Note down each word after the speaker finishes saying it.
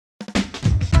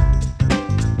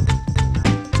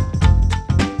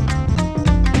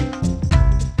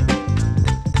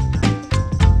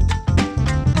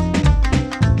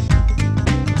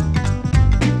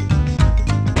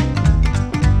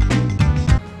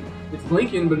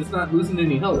blinking, but it's not losing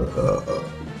any health.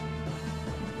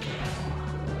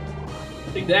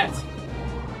 Take that.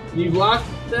 Can you block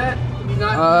that? Can you not get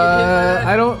hit by that?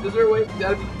 I don't... Is there a way?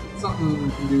 Gotta be something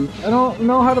you can do. I don't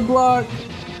know how to block.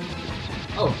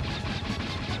 Oh.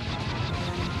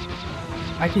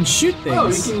 I can shoot things. Oh,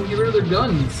 you can get rid of their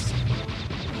guns.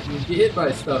 You get hit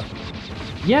by stuff.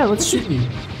 Yeah, let's shoot you.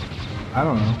 I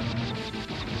don't know.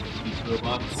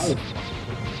 Robots.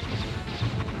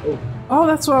 Oh,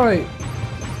 that's alright.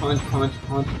 Punch, punch,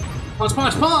 punch. Punch,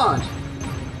 punch, punch!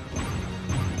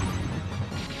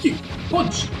 Kick,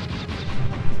 punch!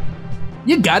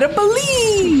 You gotta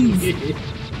believe!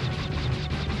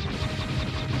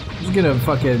 I'm just gonna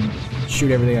fucking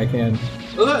shoot everything I can.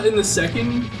 Well, in the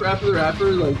second Rapper the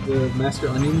Rapper, like the Master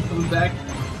Onion comes back,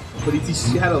 but he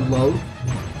teaches you how to love,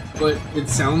 but it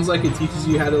sounds like it teaches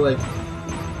you how to like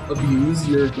abuse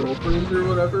your girlfriend or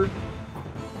whatever.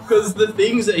 Because the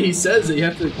things that he says that you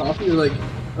have to copy are like,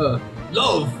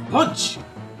 love, punch,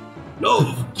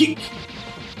 love, kick.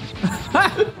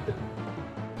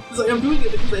 It's like, I'm doing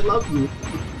it because I love you.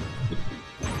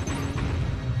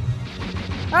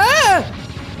 Ah!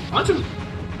 Punch him.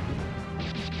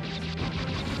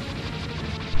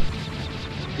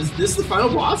 Is this the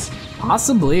final boss?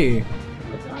 Possibly. Oh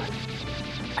my god.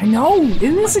 I know!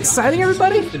 Isn't this exciting,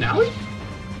 everybody? Finale?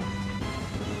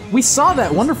 We saw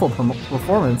that wonderful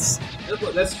performance.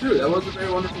 That's true. That was a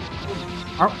very wonderful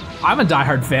performance. I'm a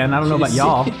diehard fan. I don't know about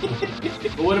y'all.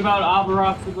 But what about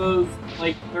Abaratsubo's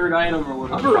like third item or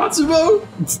whatever?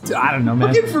 Abaratsubo? I don't know,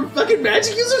 man. Fucking from fucking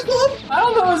Magic Users Club? I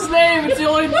don't know his name. It's the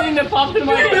only thing that popped in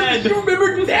my head. You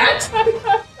remember that?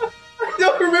 I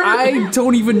don't remember. I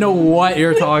don't even know what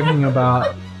you're talking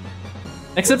about.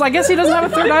 Except I guess he doesn't have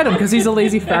a third item because he's a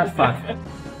lazy fat fuck.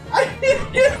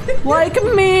 Like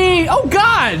me! Oh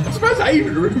god! I'm surprised I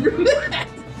even remember that.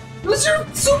 It was your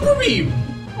super beam.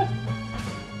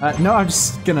 No, I'm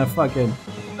just gonna fucking...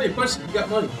 Hey, punch, you got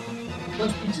money.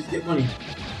 Punch peaches, get money.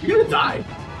 You're gonna die.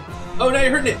 Oh, now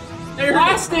you're hurting it. Now you're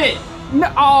Blast it!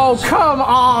 No, oh, come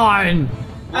on!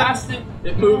 Blast it!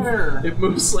 It moved. It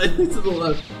moved slightly to the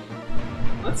left.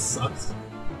 That sucks.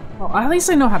 Well, at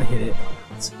least I know how to hit it.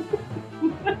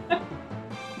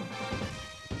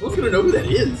 No one's gonna know who that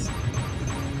is.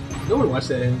 No one watched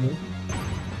that anime.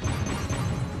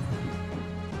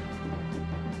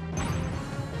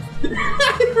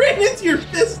 I ran into your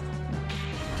fist.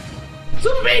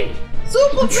 Super beam.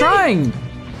 Super I'm beam. trying.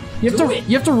 You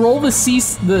have to roll the C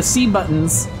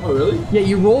buttons. Oh really? Yeah,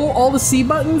 you roll all the C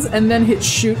buttons and then hit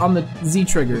shoot on the Z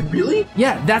trigger. Really?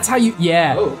 Yeah, that's how you.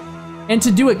 Yeah. Oh. And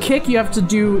to do a kick, you have to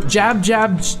do jab,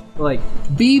 jab, like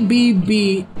B, B,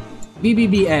 B, B, B,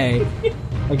 B, A.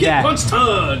 Like Get that. punch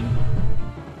ton.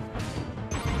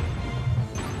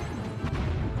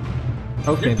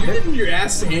 Okay. You're getting your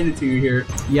ass handed to you here.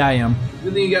 Yeah, I am.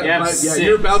 Good thing you got. Yeah, Yeah,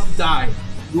 you're about to die.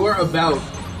 You are about.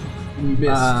 And you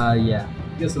missed. Yeah.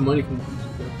 You got some money from the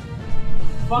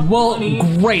Fuck Well, money.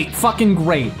 great, fucking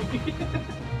great.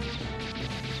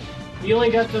 You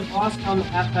only got the boss down to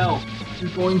half health.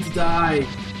 You're going to die.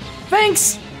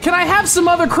 Thanks. Can I have some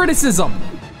other criticism?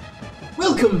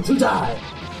 Welcome to die.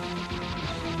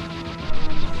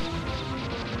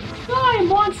 Die,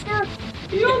 monster!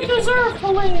 You don't deserve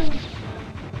to live!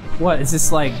 What is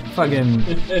this like fucking?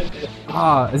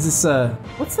 Is this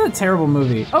what's that terrible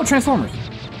movie? Oh, Transformers.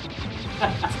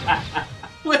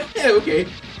 Wait, okay.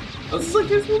 Oh, this is like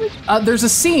this movie? There's a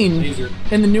scene Laser.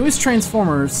 in the newest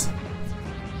Transformers.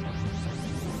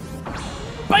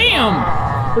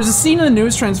 Bam! There's a scene in the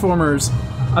newest Transformers,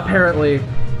 apparently,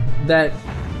 that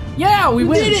yeah, we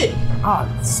win. did it!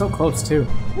 Ah, it's so close too.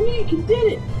 We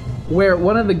did it! Where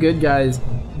one of the good guys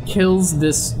kills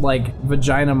this like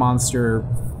vagina monster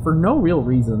for no real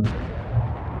reason.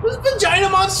 Was vagina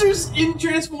monsters in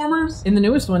Transformers? In the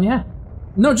newest one, yeah.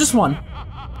 No, just one.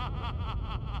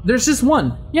 There's just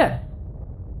one. Yeah.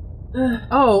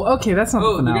 Oh, okay, that's not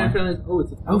the They're finale. gonna finally. Oh,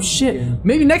 it's a Oh shit.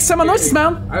 Maybe next time on Noises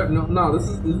Mound. No, this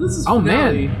is Oh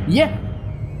finale. man. Yeah.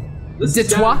 This C'est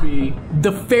has gotta toi, be.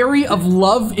 the fairy of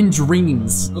love and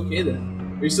dreams. Okay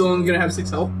then. Are you still only gonna have 6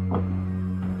 health?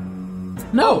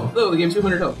 No. Oh, the game's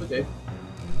 200 health. Okay.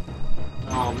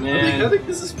 Oh I man. think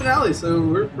this is finale, so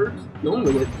we're going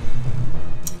with it.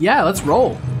 Yeah, let's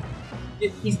roll.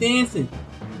 He's dancing.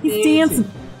 He's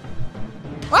dancing.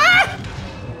 Ah!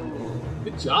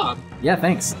 Good job. Yeah,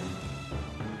 thanks.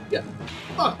 Yeah.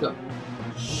 Fucked up.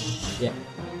 Shit.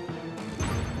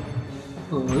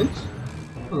 Punch.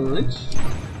 Punch.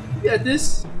 You got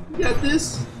this. You got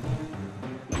this.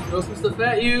 Throw some stuff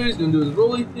at you. He's gonna do his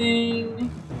rolly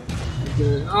thing. He's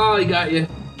gonna, oh, he got you.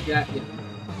 He got you.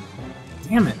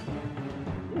 Damn it.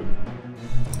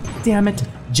 Damn it.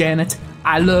 Janet,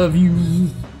 I love you.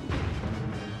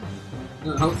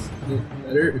 No, how it's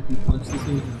better if you punch this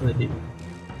thing in the head.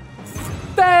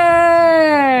 Thanks.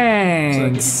 So I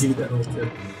can give you that little tip.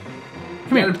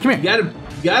 Come here, come here. You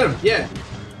got him, yeah.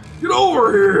 Get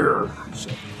over here! Oh,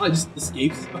 shit. Oh, I just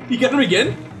escapes. You got him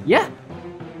again? Yeah.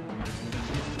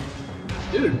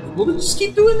 Dude, well then just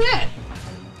keep doing that.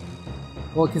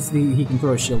 Well, because he can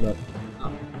throw a shield up.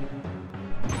 Oh.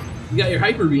 You got your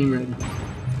hyper beam ready.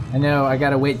 I know, I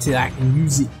gotta wait till I can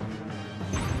use it.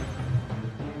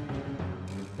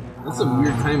 That's some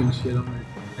weird timing shit on that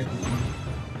hyper beam.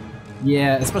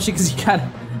 Yeah, especially because you gotta...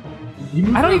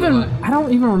 I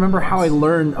don't even remember how I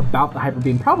learned about the hyper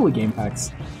beam. Probably game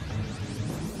packs.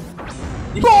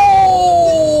 Did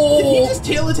he just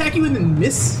tail attack you and then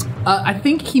miss? I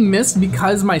think he missed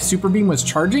because my super beam was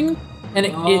charging, and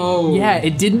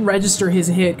it didn't register his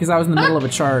hit because I was in the middle of a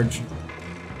charge.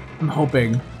 I'm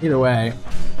hoping. Either way.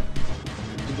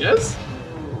 I guess?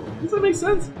 Does that make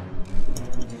sense?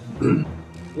 You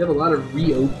have a lot of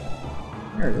Rio.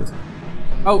 There it is.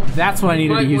 Oh, that's what I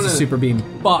needed to use the super beam.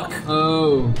 Fuck.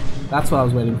 Oh. That's what I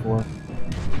was waiting for.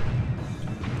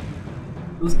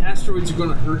 Those asteroids are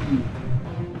gonna hurt you.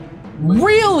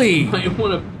 Really? You might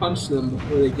want to punch them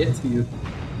before they get to you.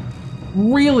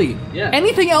 Really? Yeah.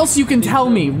 Anything else you can tell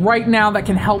me right now that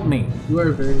can help me? You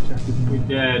are very attractive. You're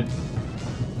dead.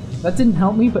 That didn't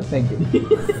help me, but thank you.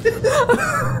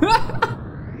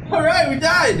 Alright, we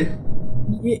died!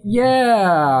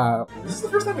 Yeah. This is the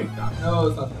first time we died. No,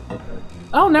 it's not that.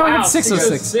 Oh, now I Wow, have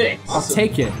 606. 606. I'll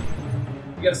take it.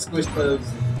 You got squished by those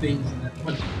things in that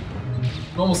punch.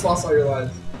 You almost lost all your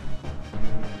lives.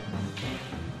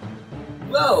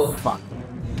 Well, Fuck.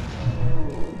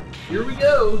 here we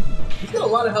go. He's got a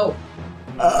lot of help.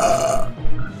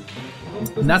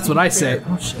 And that's what I say.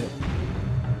 Oh shit.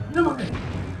 No.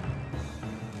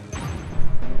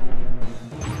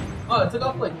 Oh, it took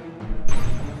off like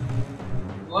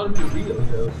a lot of your Rio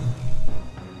though.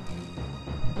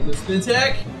 And the spin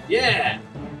attack? Yeah!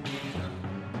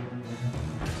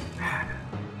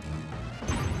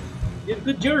 You have a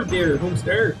good jump there,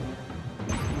 Homestar.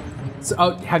 So,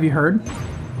 oh, have you heard?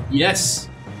 Yes,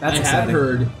 That's I exciting. have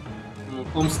heard.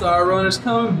 Homestar Runner's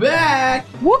coming back!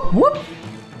 Whoop whoop.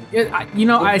 You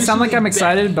know, I sound like I'm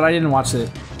excited, but I didn't watch it.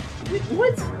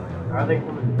 What? How are they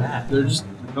coming back? They're just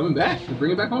coming back. They're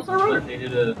bringing back Homestar Runner. They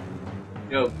did a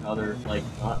joke how they're like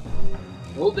not.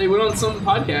 Well, they went on some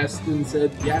podcast and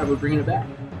said, yeah, we're bringing it back.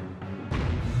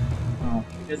 Oh.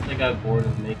 I guess they got bored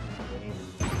of making games.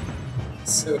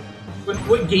 So,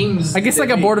 what games? I guess did I they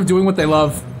got make? bored of doing what they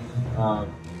love. The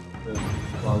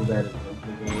Long Dead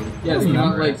Adventure game. Yeah, it's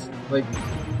not like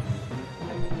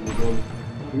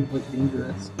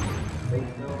dangerous. I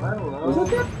don't know. Was that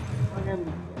that? Fucking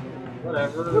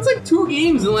whatever. That's like 2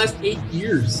 games in the last 8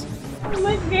 years.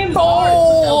 Like games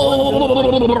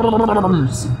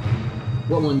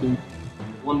What one, dude?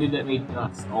 One dude that made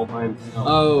Dust all by himself.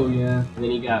 Oh yeah. And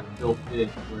then he got Phil Fish,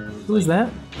 where it was Who is like,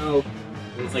 that? Oh.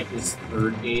 It was like his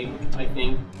 3rd game, I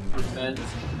think, for Fez.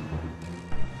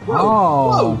 Whoa. Oh.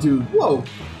 Whoa, dude. Whoa.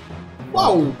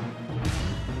 Whoa.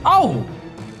 Oh!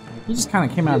 He just kind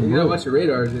of came out of the You gotta blue. watch your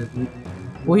radar there, dude.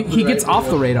 Well, he gets off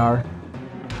the radar.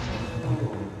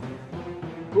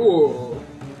 Cool.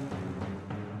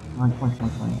 Clank, clank,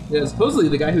 clank, clank. Yeah, supposedly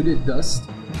the guy who did Dust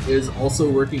is also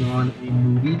working on a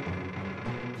movie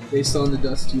based on the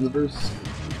Dust universe.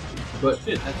 But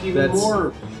Shit, that's even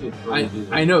more shit for him to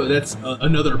do. I know that's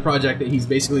another project that he's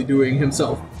basically doing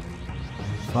himself.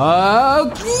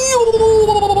 Fuck you!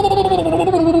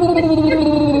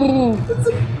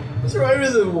 That's reminded me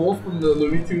of the wolf from the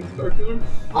Looney Tunes cartoon.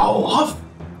 I'll huff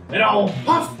and I'll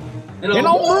puff and And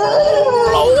I'll.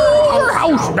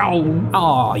 house down.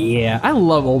 Oh yeah, I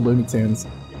love old Looney Tunes.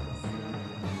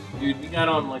 Dude, we got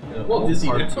on like the Walt old Disney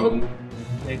cartoon.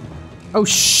 Oh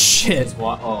shit!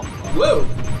 Oh, Whoa!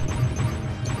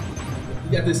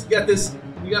 You got this. You got this.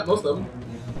 You got most of them.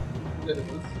 You got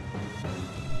this.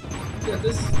 You got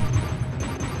this.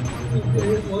 You got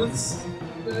it once.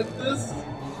 You got this.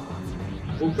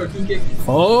 Old cartoon kick.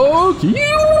 Fuck you!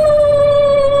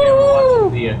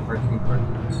 yeah, we're watching the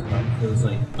cartoon stuff. It was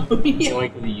like Oh yeah.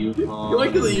 going to the Yukon.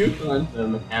 Going to the Yukon. The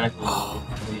mechanical. Oh,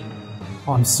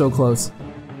 I'm so close.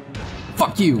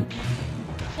 Fuck you!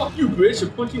 Fuck you, bitch! I'm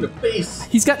punching you in the face.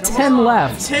 He's got Come 10 on.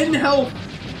 left. 10 health.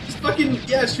 Just fucking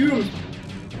shoot him.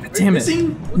 Are you Damn it!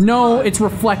 missing? What's No, going on? it's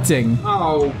reflecting.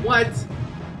 Oh, what?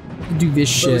 Do this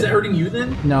So shit. is that hurting you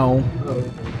then? No. Oh.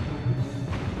 Okay.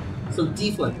 So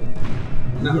deflecting,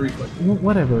 not reflecting.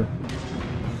 Whatever.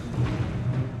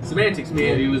 Semantics, man.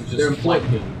 Yeah, he was They're just important.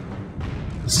 flicking.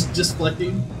 Just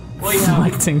flecting. Well,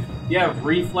 Reflecting. Yeah,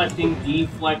 reflecting,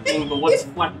 deflecting, but what's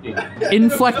flecting?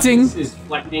 Inflecting. Is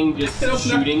flecting just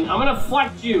shooting? I'm gonna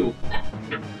flex you!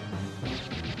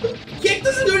 Kick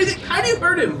doesn't do anything! How do you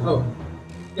hurt him? Oh.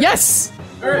 Yes!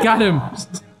 Right. Got him.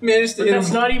 Managed to But hit that's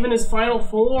him. not even his final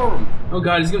form! Oh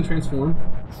god, he's gonna transform.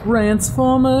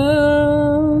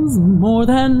 Transformers, more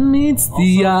than meets the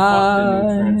Also, fuck the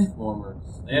eye. new Transformers.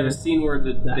 They have a scene where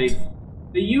they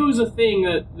use a thing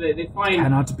that they find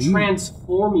Cannot be.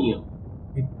 transformium.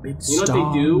 A big You know what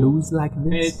star they do? moves like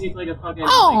And it this. takes like a fucking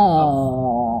like,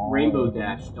 Oh, a Rainbow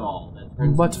Dash doll that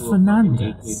turns But into a fucking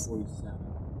Fernandez, AK-47.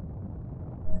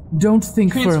 don't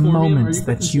think for a Transformium, are moment you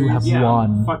that fucking you have serious? Yeah,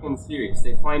 I'm won. fucking serious.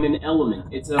 They find an element.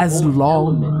 It's a As whole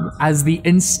long element. as the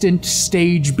instant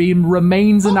stage beam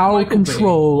remains in our Michael Bay.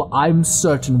 control, I'm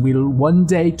certain we'll one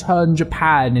day turn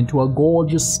Japan into a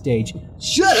gorgeous stage.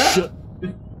 Shut up!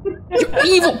 Your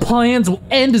evil plans will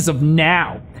end as of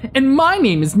now. And my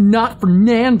name is not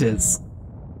Fernandez.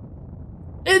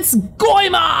 It's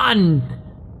Goemon!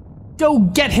 Go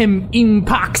get him,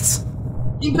 Impact!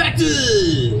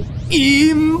 Impacted!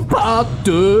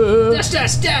 Impacted! Dash,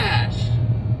 dash, dash!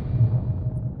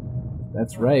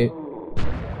 That's right.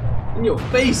 In your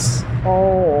face!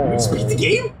 Oh. You speed the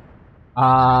game?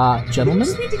 Gentlemen?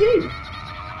 You speed the game!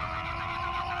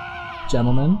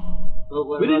 Gentlemen? But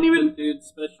what We didn't about even- the dude's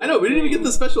special I know, we didn't even get the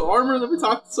thing? special armor that we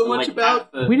talked so much Like, about.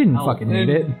 half the We didn't health. fucking need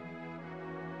it.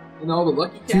 And all the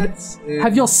lucky cats. And...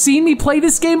 Have y'all seen me play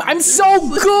this game? I'm so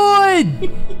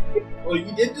good! Well, you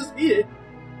did just beat it.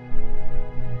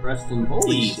 Rest in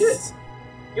Holy peace. shit.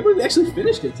 I can't believe we actually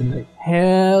finished it tonight.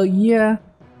 Hell yeah.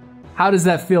 How does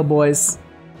that feel, boys?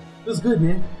 It was good,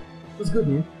 man. It was good,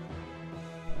 man.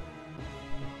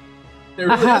 It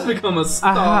really has become a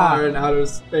star in outer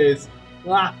space.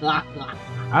 I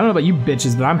don't know about you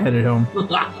bitches, but I'm headed home.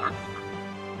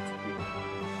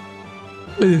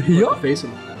 Your face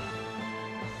on that.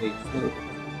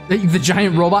 The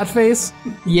giant robot face?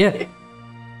 Yeah.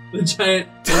 The giant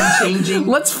unchanging.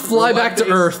 Let's fly robot back to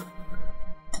face. Earth.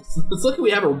 It's lucky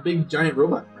we have a big giant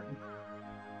robot friend.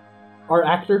 Our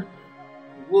actor?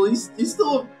 Well, he's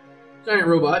still a giant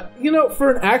robot. You know,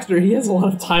 for an actor, he has a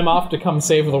lot of time off to come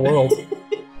save the world.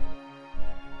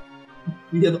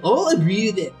 We have all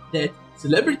agreed that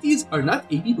celebrities are not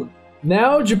a people.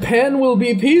 Now Japan will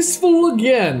be peaceful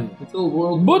again. Until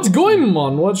world. But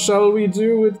Goemon, what shall we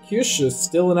do with Kyushu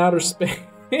still in outer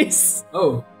space?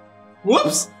 Oh.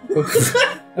 Whoops!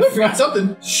 I forgot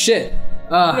something. Shit.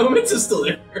 No, Mitsu's still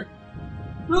there.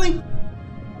 Really?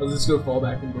 I was just gonna fall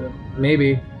back into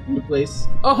Maybe. place.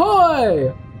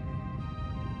 Ahoy!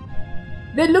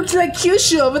 That looks like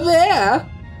Kyushu over there.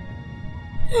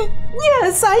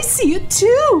 Yes, I see it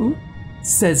too,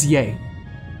 says Ye.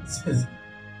 Says,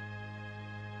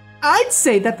 I'd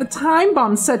say that the time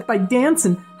bomb set by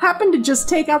Danson happened to just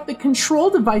take out the control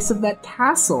device of that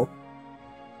castle.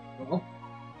 well,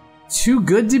 Too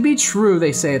good to be true,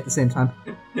 they say at the same time.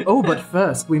 Oh, but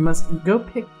first we must go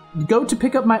to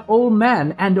pick up my old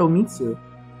man and Omitsu.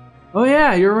 Oh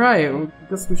yeah, you're right. I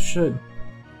guess we should.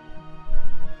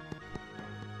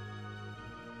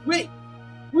 wait!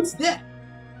 What's that?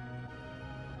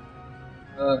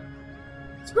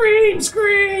 Scream!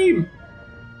 Scream!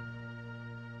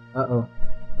 Uh-oh.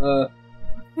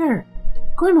 There.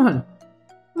 Goemon!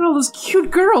 Look at all those cute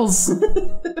girls!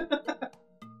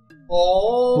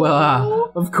 Oh.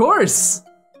 Well, of course!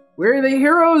 We're the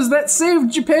heroes that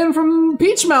saved Japan from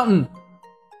Peach Mountain!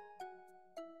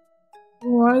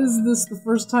 Why is this the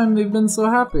first time they've been so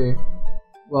happy?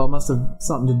 Well, it must have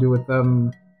something to do with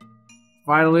them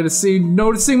finally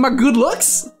noticing my good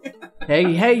looks!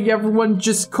 Hey, everyone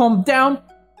just calm down.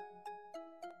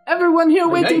 Everyone here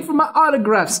waiting for my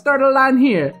autograph. Start a line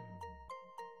here.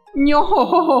 Yo.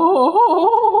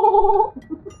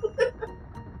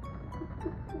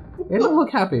 They don't look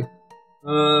happy.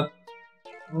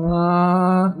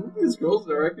 These girls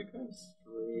are acting kind of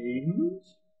strange.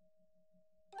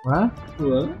 What?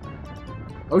 What?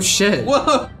 Oh shit.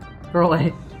 Whoa! Girl A.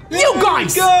 You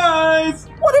guys! Guys!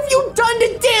 What have you done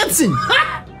to Dancing?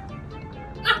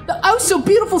 The oh so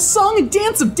beautiful song and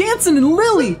dance of Dancing and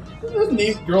Lily.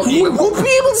 These girls. We won't be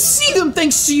able to see them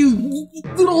thanks to you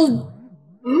little.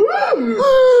 Look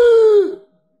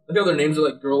how their names are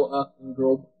like Girl and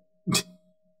Girl.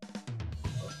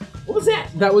 What was that?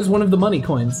 That was one of the money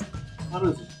coins. I thought it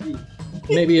was a tree.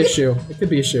 Maybe a shoe. It could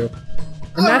be a shoe.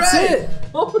 And that's Alright. it.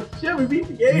 Oh shit, we beat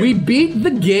the game. We beat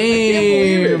the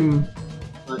game.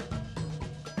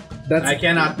 But I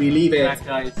cannot believe it. that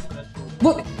guy's special.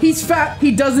 Look, he's fat.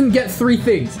 He doesn't get 3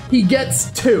 things. He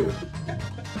gets 2.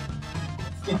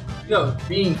 No,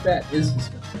 being fat is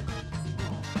disgusting.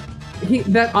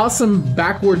 that awesome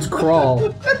backwards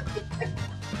crawl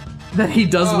that he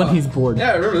does when he's bored.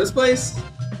 Yeah, remember this place?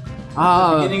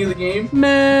 Beginning of the game.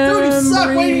 Memories Dude, you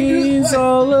suck. Why do you do this?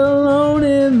 all alone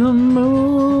in the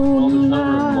moon.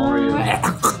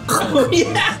 Oh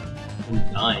yeah.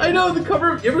 I know the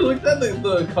cover. You ever looked at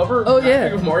the cover? Oh yeah.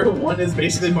 Of Mario 1 is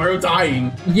basically Mario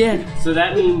dying. Yeah. So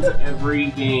that means every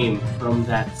game from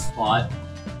that spot.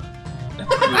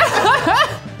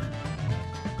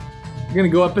 You're gonna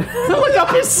go up and look up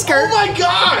his skirt. Oh my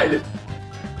god!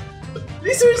 Did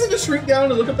he seriously just shrink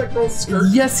down and look up that girl's skirt?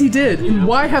 Yes, he did. And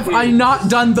why have I not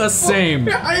done the same?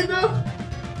 Yeah, I know.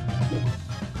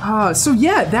 So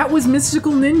yeah, that was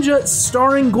Mystical Ninja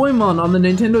starring Goemon on the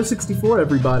Nintendo 64,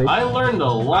 everybody. I learned a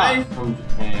lot from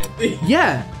Japan.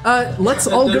 Yeah, let's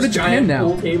all go to Japan now.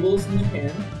 Pool tables in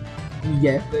Japan.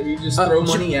 Yeah. That you just throw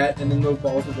money at and then those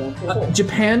balls will go into the hole.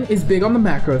 Japan is big on the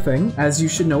macro thing, as you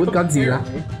should know with Godzilla.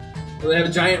 Apparently. Well, they have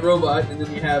a giant robot and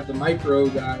then you have the micro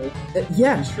guy.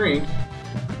 Yeah. And shrink.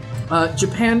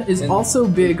 Japan is also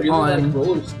big really on... like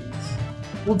roller skates.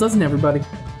 Well, doesn't everybody?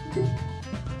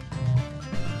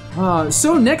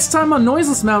 So next time on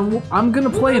Noiseless Mountain, I'm gonna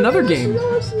play another game.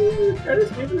 What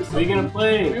are you gonna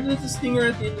play? Maybe there's a stinger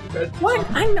at the end of the credits. What?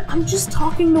 I'm just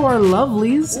talking to our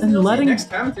lovelies and letting... Next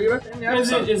time, three about the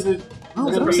episode. Is it Oh,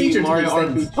 gonna be Mario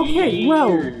RPG? Okay,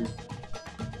 well,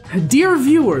 dear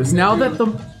viewers, now that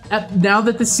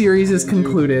the series is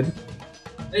concluded,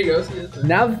 There you go. See this?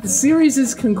 now that the series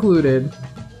is concluded,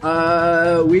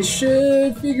 we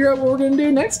should figure out what we're gonna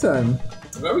do next time.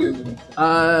 What are we gonna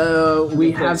do?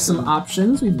 We have some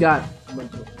options. We've got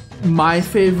my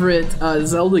favorite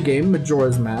Zelda game,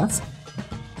 Majora's Mask.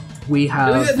 We Look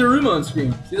have. at that Daruma on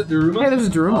screen. See that Daruma? Hey, there's a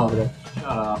Daruma over there. Shut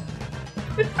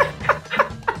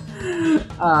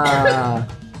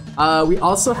up. We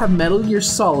also have Metal Gear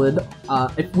Solid.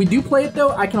 If we do play it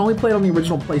though, I can only play it on the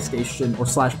original PlayStation or /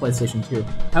 PlayStation 2.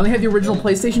 I only have the original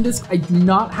PlayStation disc. I do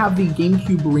not have the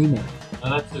GameCube remake.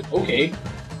 That's it. Okay.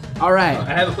 All right.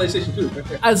 I have a PlayStation 2. Right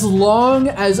there. As long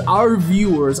as our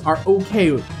viewers are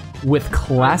okay with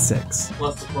classics.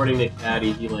 Plus, according to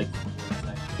Caddy, he likes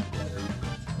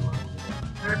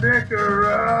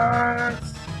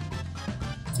Ridiculous.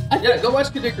 Yeah, go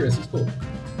watch Kid Icarus. It's cool.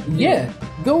 Yeah,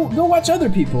 go watch other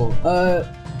people.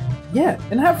 Yeah,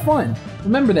 and have fun.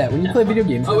 Remember that when you play video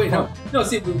games. Oh wait, have no.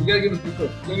 See, we gotta give him 3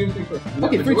 choices. We gotta give him 3 choices. We got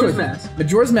Okay, 3 Majora's choices. Mask,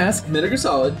 Majora's Mask, Metal Gear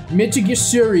Solid, Metal Gear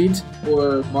Solid,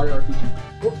 or Mario RPG.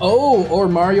 oh, or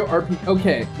Mario RPG.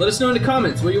 Okay, Let us know in the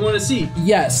comments what you want to see.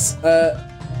 yes.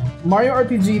 Mario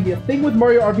RPG. The thing with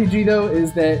Mario RPG though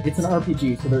is that it's an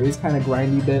RPG, so there is kind of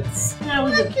grindy bits. Yeah,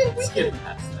 we can skip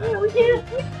past that.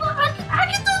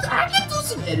 I can do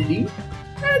some editing.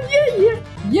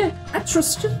 Yeah. I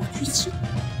trust you.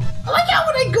 I like how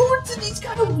when I go into these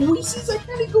kind of voices, I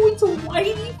kind of go into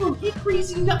Whitey from Get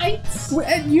Crazy Nights.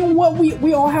 And you know what?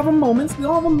 We all have a moments. We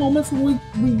all have a moments when we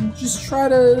just try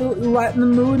to lighten the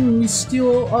mood and we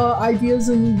steal ideas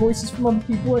and voices from other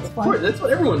people. It's Of fine. course, that's what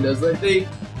everyone does.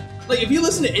 Like if you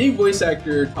listen to any voice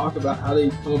actor talk about how they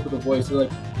come up with a voice, they're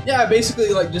like, yeah, I basically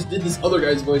like just did this other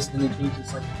guy's voice and then they changed it.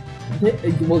 It's like,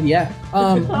 Well, yeah.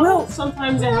 Well,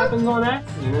 sometimes it happens on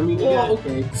accident. I mean, you got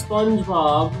okay.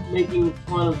 SpongeBob making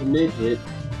fun of the midget,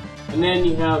 and then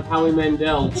you have Howie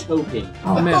Mandel choking.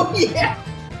 Oh man. Oh yeah.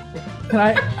 Can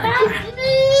I?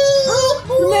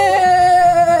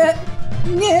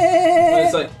 And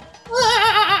it's like,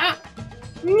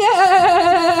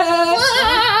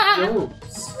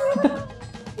 jokes.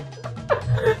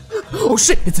 Oh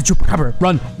shit! It's a chupacabra.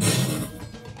 Run.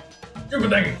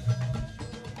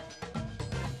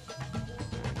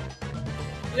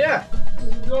 Yeah.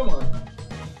 Goemon.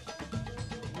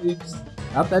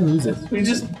 Out that music. We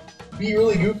just be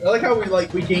really goofy. I like how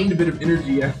we gained a bit of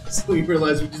energy after we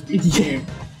realized we just beat the game.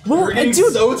 Well, We're getting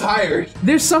dude, so tired.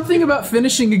 there's something about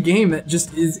finishing a game that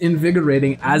just is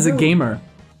invigorating as a gamer.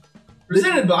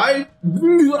 Presented by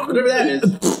whatever that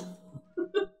is.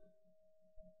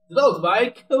 Developed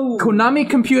by Konami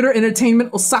Computer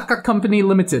Entertainment Osaka Company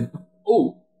Limited.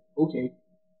 Oh, okay.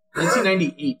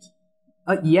 1998.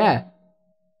 Yeah.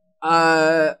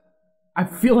 I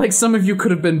feel like some of you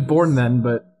could have been born then,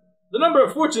 but... The number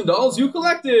of fortune dolls you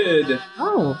collected.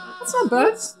 Oh, that's not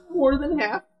bad. That's more than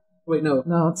half. Wait, no.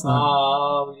 No, it's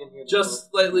not. We didn't hear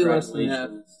Just slightly less than half.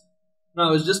 Congratulations. No,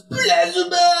 it was just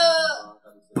plasma.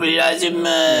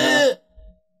 Plasma.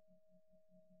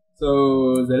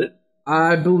 So, is that it?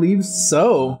 I believe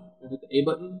so. Hit the A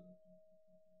button.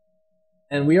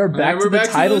 And we are back And to we're the back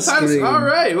title to the title screen. All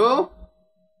right, well,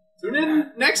 tune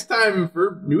in next time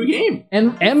for new game.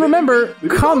 And remember,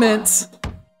 comment.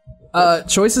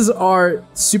 Choices are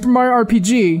Super Mario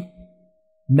RPG,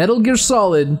 Metal Gear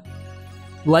Solid,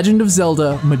 Legend of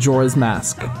Zelda Majora's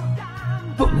Mask.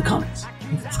 Vote in the comments.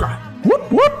 And subscribe.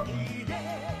 Whoop whoop!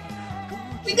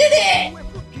 We did it!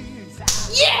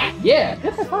 Yeah!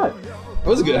 Good high five. That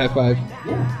was a good high five.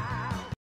 Yeah.